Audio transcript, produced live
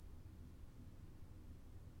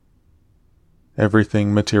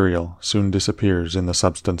Everything material soon disappears in the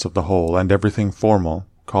substance of the whole, and everything formal,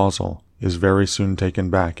 causal, is very soon taken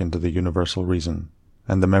back into the universal reason,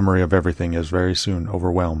 and the memory of everything is very soon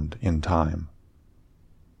overwhelmed in time.